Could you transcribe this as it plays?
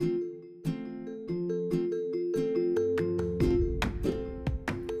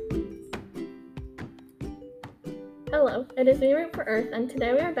It is We Root for Earth, and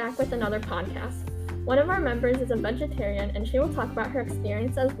today we are back with another podcast. One of our members is a vegetarian, and she will talk about her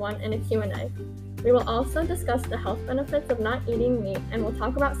experience as one in a Q&A. We will also discuss the health benefits of not eating meat, and we'll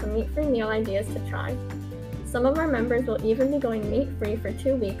talk about some meat-free meal ideas to try. Some of our members will even be going meat-free for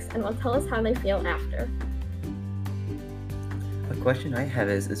 2 weeks, and will tell us how they feel after. A question I have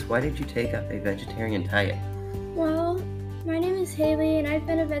is why did you take up a vegetarian diet? Well, my name is Haley, and I've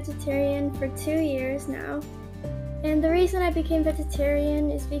been a vegetarian for 2 years now. And the reason I became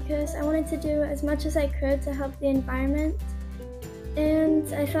vegetarian is because I wanted to do as much as I could to help the environment.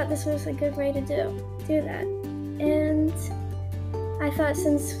 And I thought this was a good way to do that. And I thought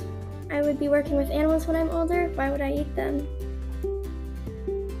since I would be working with animals when I'm older, why would I eat them?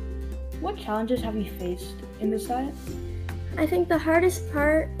 What challenges have you faced in this diet? I think the hardest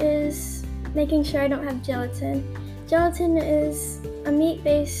part is making sure I don't have gelatin. Gelatin is a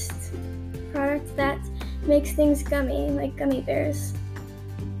meat-based product that makes things gummy, like gummy bears.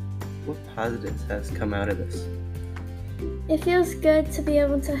 What positives has come out of this? It feels good to be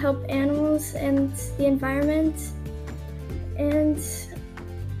able to help animals and the environment, and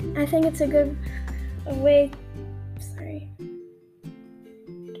I think it's a good way.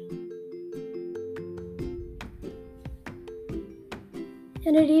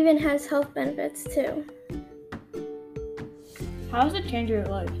 And it even has health benefits too. How has it changed your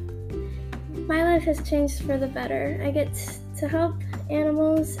life? My life has changed for the better. I get to help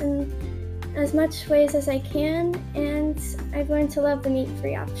animals in as much ways as I can, and I've learned to love the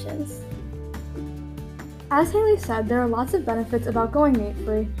meat-free options. As Haley said, there are lots of benefits about going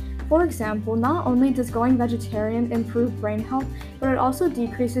meat-free. For example, not only does going vegetarian improve brain health, but it also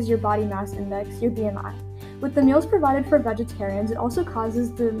decreases your body mass index, your BMI. With the meals provided for vegetarians, it also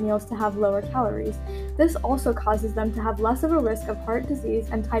causes the meals to have lower calories. This also causes them to have less of a risk of heart disease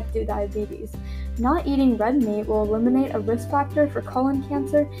and type 2 diabetes. Not eating red meat will eliminate a risk factor for colon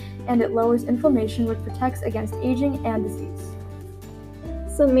cancer, and it lowers inflammation, which protects against aging and disease.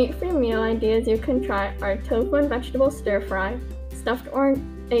 Some meat-free meal ideas you can try are tofu and vegetable stir-fry, stuffed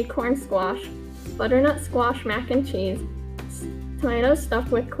acorn squash, butternut squash mac and cheese, tomatoes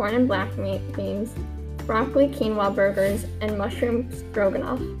stuffed with corn and black beans, broccoli quinoa burgers, and mushroom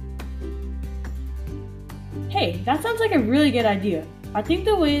stroganoff. Hey, that sounds like a really good idea. I think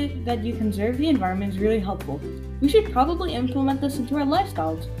the way that you conserve the environment is really helpful. We should probably implement this into our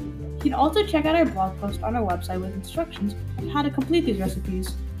lifestyles. You can also check out our blog post on our website with instructions on how to complete these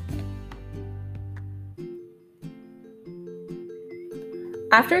recipes.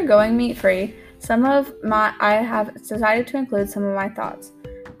 After going meat-free, I have decided to include some of my thoughts.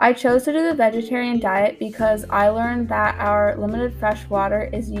 I chose to do the vegetarian diet because I learned that our limited fresh water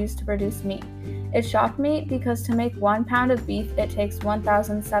is used to produce meat. It shocked me because to make 1 pound of beef, it takes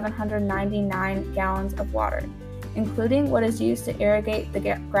 1,799 gallons of water, including what is used to irrigate the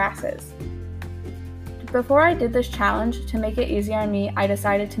grasses. Before I did this challenge, to make it easier on me, I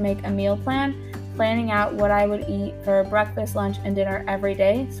decided to make a meal plan, planning out what I would eat for breakfast, lunch, and dinner every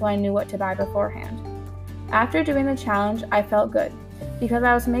day so I knew what to buy beforehand. After doing the challenge, I felt good, because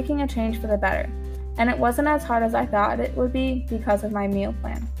I was making a change for the better, and it wasn't as hard as I thought it would be because of my meal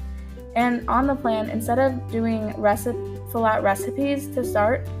plan. And on the plan, instead of doing full-out recipes to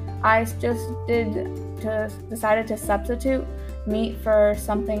start, I just decided to substitute meat for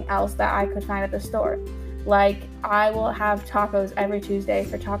something else that I could find at the store. Like, I will have tacos every Tuesday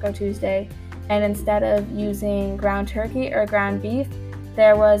for Taco Tuesday, and instead of using ground turkey or ground beef,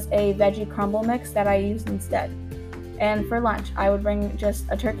 there was a veggie crumble mix that I used instead. And for lunch, I would bring just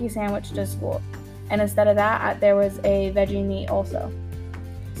a turkey sandwich to school. And instead of that, there was a veggie meat also.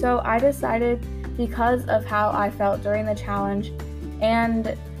 So I decided, because of how I felt during the challenge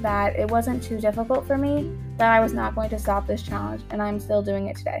and that it wasn't too difficult for me, that I was not going to stop this challenge, and I'm still doing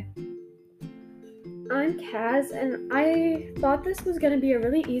it today. I'm Kaz, and I thought this was going to be a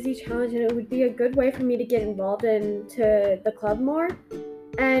really easy challenge, and it would be a good way for me to get involved into the club more.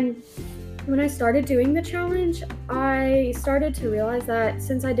 And when I started doing the challenge, I started to realize that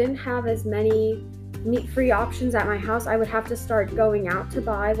since I didn't have as many meat-free options at my house, I would have to start going out to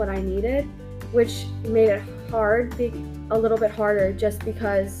buy what I needed, which made it a little bit harder just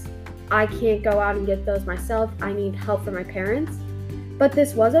because I can't go out and get those myself. I need help from my parents. But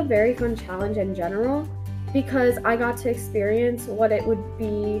this was a very fun challenge in general because I got to experience what it would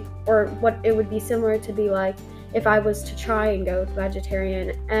be, or what it would be similar to be like if I was to try and go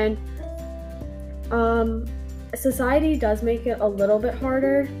vegetarian. And society does make it a little bit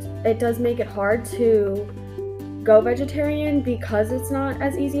harder. It does make it hard to go vegetarian because it's not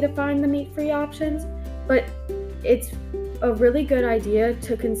as easy to find the meat-free options, but it's a really good idea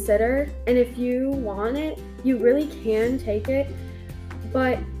to consider, and if you want it, you really can take it.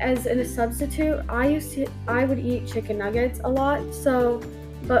 But as in a substitute, I would eat chicken nuggets a lot.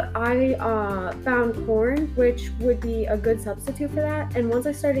 But I found corn, which would be a good substitute for that. And once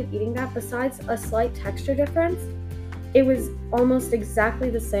I started eating that, besides a slight texture difference, it was almost exactly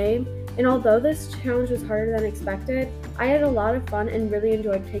the same. And although this challenge was harder than expected, I had a lot of fun and really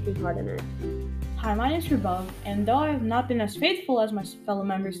enjoyed taking part in it. Hi, my name is Rabav, and though I have not been as faithful as my fellow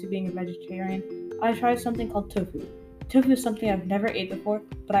members to being a vegetarian, I tried something called tofu. Tofu is something I've never ate before,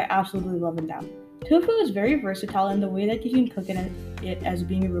 but I absolutely love it now. Tofu is very versatile in the way that you can cook it as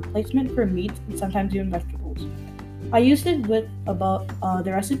being a replacement for meat and sometimes even vegetables. I used it with the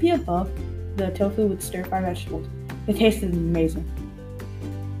recipe above, the tofu with stir-fry vegetables. It tasted amazing.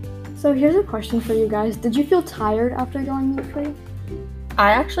 So here's a question for you guys. Did you feel tired after going meat-free?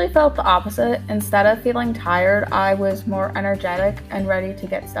 I actually felt the opposite. Instead of feeling tired, I was more energetic and ready to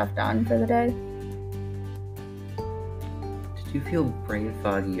get stuff done for the day. Did you feel brain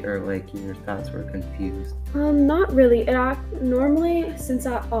foggy or like your thoughts were confused? Not really. Normally, since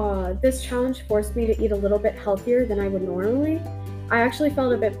this challenge forced me to eat a little bit healthier than I would normally, I actually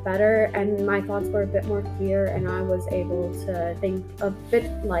felt a bit better and my thoughts were a bit more clear, and I was able to think a bit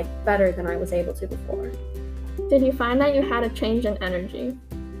better than I was able to before. Did you find that you had a change in energy?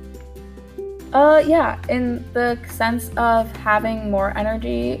 Yeah, in the sense of having more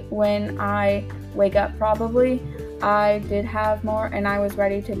energy when I wake up probably. I did have more and I was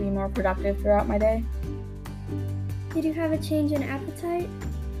ready to be more productive throughout my day. Did you have a change in appetite?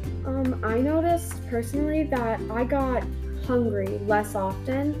 I noticed personally that I got hungry less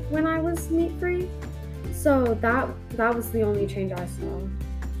often when I was meat-free. So that was the only change I saw.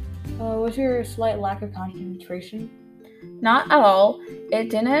 Was there a slight lack of concentration? Not at all. It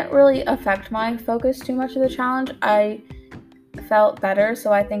didn't really affect my focus too much of the challenge. I felt better,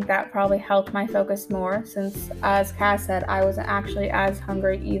 so I think that probably helped my focus more since, as Kaz said, I wasn't actually as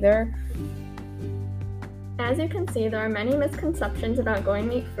hungry either. As you can see, there are many misconceptions about going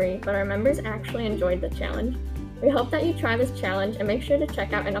meat-free, but our members actually enjoyed the challenge. We hope that you try this challenge and make sure to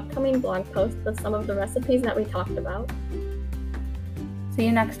check out an upcoming blog post with some of the recipes that we talked about. See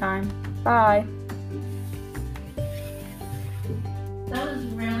you next time. Bye. That was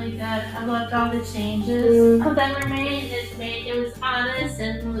really good. I loved all the changes that were made. It was honest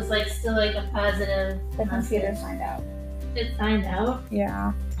and was still a positive. The computer message. signed out. It signed out?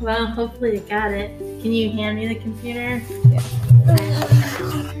 Yeah. Well, hopefully you got it. Can you hand me the computer? Yeah.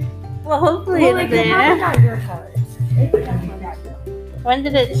 Well, hopefully it's there. When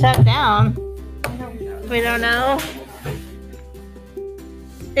did it shut down? We don't know.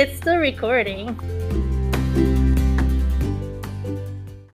 It's still recording.